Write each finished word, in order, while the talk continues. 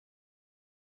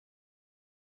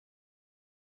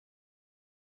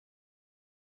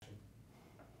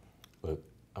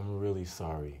I'm really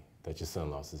sorry that your son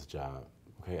lost his job,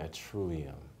 okay? I truly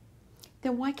am.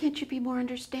 Then why can't you be more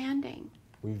understanding?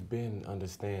 We've been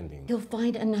understanding. He'll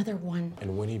find another one.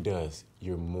 And when he does,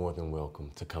 you're more than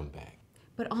welcome to come back.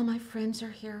 But all my friends are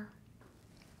here.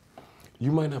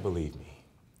 You might not believe me,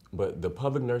 but the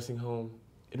public nursing home,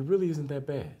 it really isn't that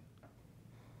bad.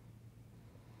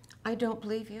 I don't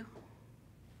believe you.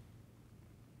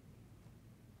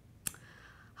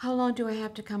 How long do I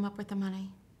have to come up with the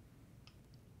money?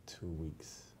 2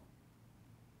 weeks.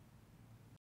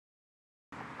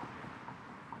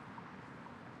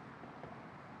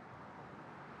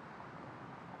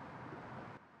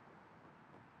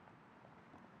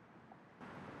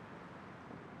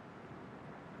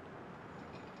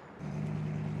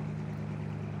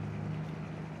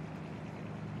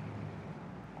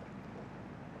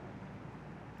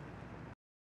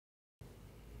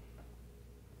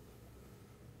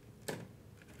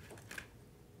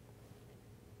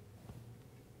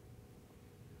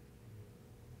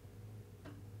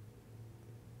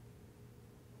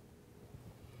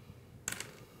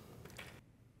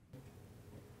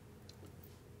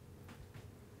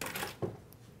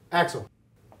 Axel.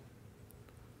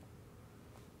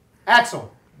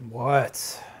 Axel!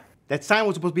 What? That sign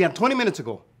was supposed to be on 20 minutes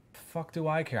ago. Fuck do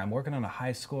I care? I'm working on a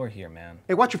high score here, man.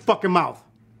 Hey, watch your fucking mouth.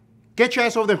 Get your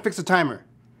ass over there and fix the timer.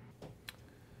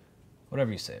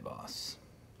 Whatever you say, boss.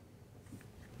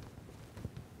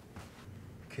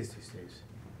 Kiss these days.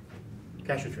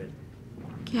 Cash or trade?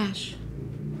 Cash.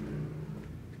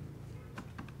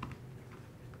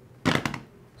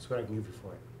 That's what I can give you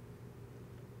for it.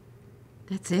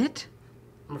 That's it?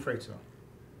 I'm afraid so.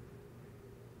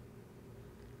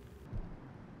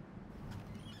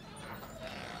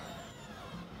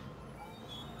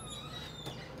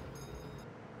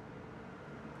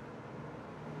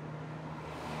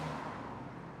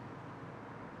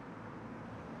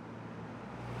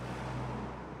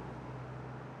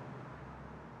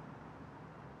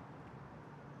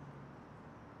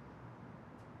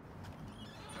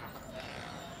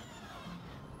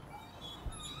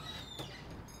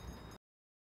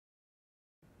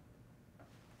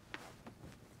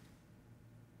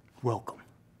 Welcome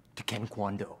to Ken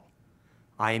Kwon-do.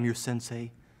 I am your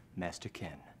sensei, Master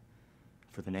Ken.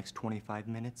 For the next 25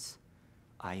 minutes,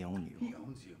 I own you. He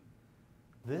owns you.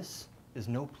 This is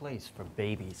no place for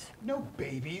babies. No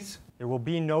babies. There will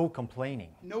be no complaining.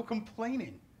 No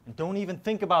complaining. And don't even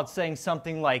think about saying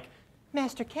something like,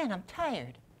 Master Ken, I'm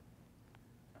tired.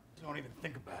 Don't even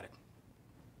think about it.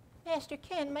 Master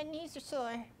Ken, my knees are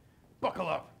sore. Buckle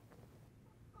up.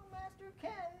 Oh, Master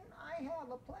Ken, I have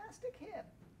a plastic hip.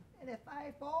 And if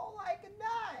I fall, I can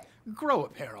die. Grow a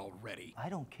pair already. I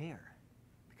don't care.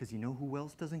 Because you know who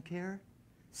else doesn't care?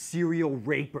 Serial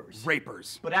rapers.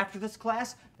 Rapers. But after this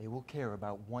class, they will care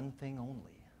about one thing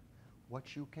only.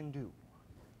 What you can do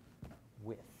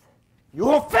with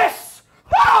your fists!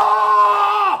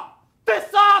 Ah!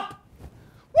 Fists up!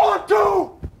 1,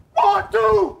 2! 1,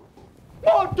 2!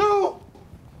 1, 2!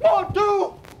 1,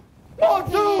 2!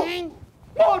 1, 2!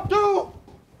 1, 2!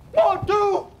 1,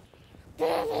 2!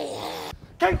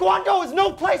 Ken Kwon-do is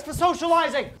no place for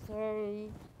socializing! Sorry.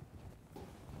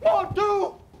 1,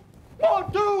 2!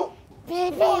 1, 2!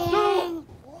 1, 2!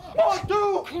 1,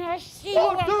 2! Can I see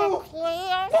One, you at two. the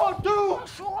class? 1, 2! I'll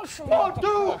show you 1,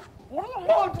 2! What am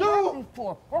I 1, 2! waiting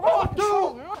for? 1, 2!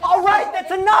 All right,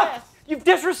 that's enough! You've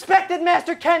disrespected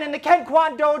Master Ken in the Ken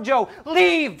Kwon Dojo.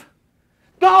 Leave!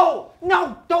 Go!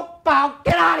 No, don't bow!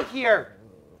 Get out of here!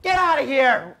 Get out of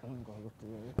here!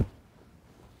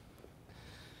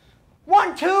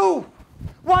 1, 2!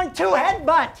 1, 2,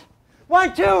 headbutt!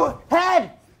 1, 2,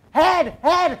 head! Head,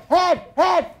 head, head,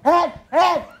 head, head,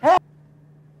 head, head!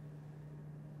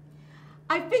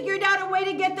 I figured out a way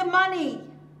to get the money.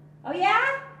 Oh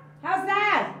yeah? How's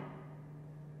that?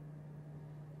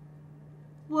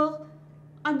 Well,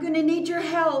 I'm gonna need your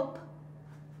help.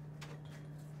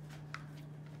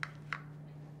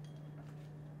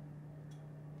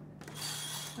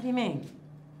 What do you mean?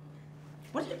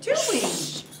 What are you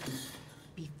doing?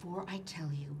 Before I tell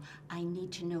you, I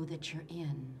need to know that you're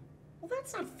in. Well,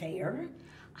 that's not fair.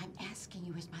 I'm asking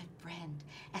you as my friend,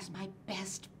 as my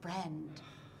best friend.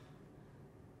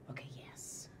 Okay,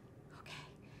 yes. Okay,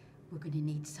 we're gonna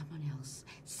need someone else,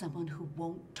 someone who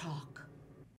won't talk.